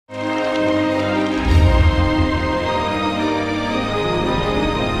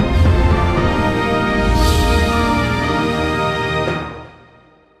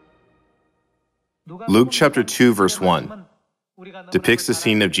Luke chapter 2, verse 1 depicts the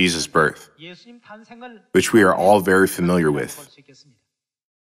scene of Jesus' birth, which we are all very familiar with.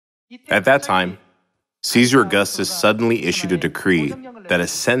 At that time, Caesar Augustus suddenly issued a decree that a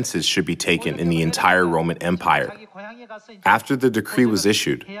census should be taken in the entire Roman Empire. After the decree was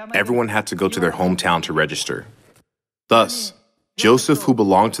issued, everyone had to go to their hometown to register. Thus, Joseph, who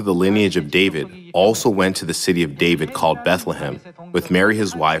belonged to the lineage of David, also went to the city of David called Bethlehem with Mary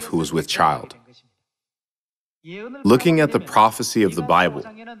his wife, who was with child. Looking at the prophecy of the Bible,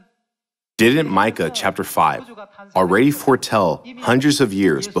 didn't Micah chapter 5 already foretell hundreds of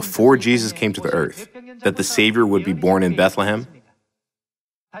years before Jesus came to the earth that the Savior would be born in Bethlehem?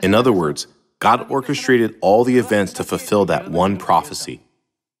 In other words, God orchestrated all the events to fulfill that one prophecy.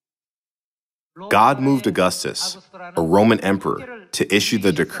 God moved Augustus, a Roman emperor, to issue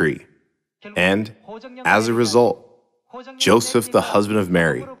the decree. And, as a result, Joseph, the husband of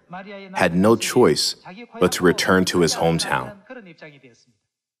Mary, had no choice but to return to his hometown.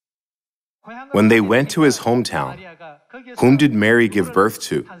 When they went to his hometown, whom did Mary give birth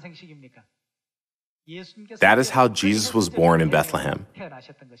to? That is how Jesus was born in Bethlehem.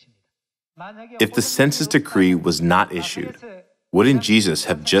 If the census decree was not issued, wouldn't Jesus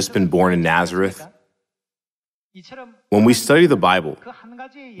have just been born in Nazareth? When we study the Bible,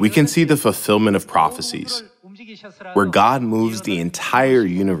 we can see the fulfillment of prophecies, where God moves the entire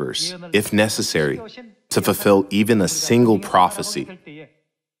universe, if necessary, to fulfill even a single prophecy.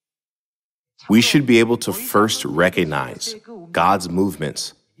 We should be able to first recognize God's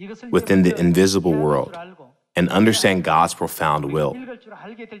movements within the invisible world and understand God's profound will.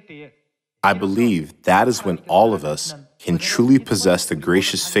 I believe that is when all of us can truly possess the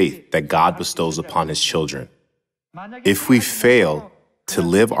gracious faith that God bestows upon His children. If we fail to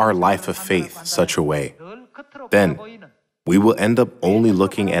live our life of faith such a way, then we will end up only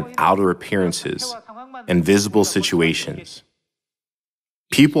looking at outer appearances and visible situations.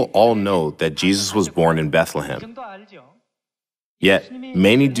 People all know that Jesus was born in Bethlehem. Yet,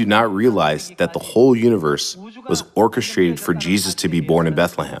 many do not realize that the whole universe was orchestrated for Jesus to be born in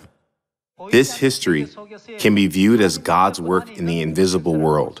Bethlehem. This history can be viewed as God's work in the invisible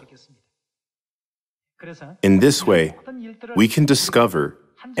world. In this way, we can discover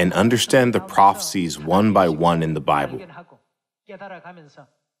and understand the prophecies one by one in the Bible.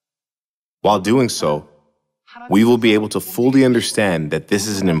 While doing so, we will be able to fully understand that this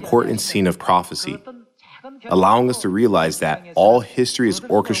is an important scene of prophecy, allowing us to realize that all history is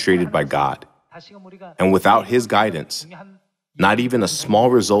orchestrated by God, and without His guidance, not even a small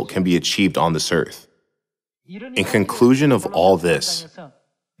result can be achieved on this earth. In conclusion of all this,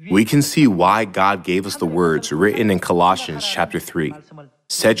 we can see why God gave us the words written in Colossians chapter 3,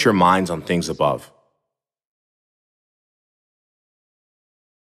 "Set your minds on things above."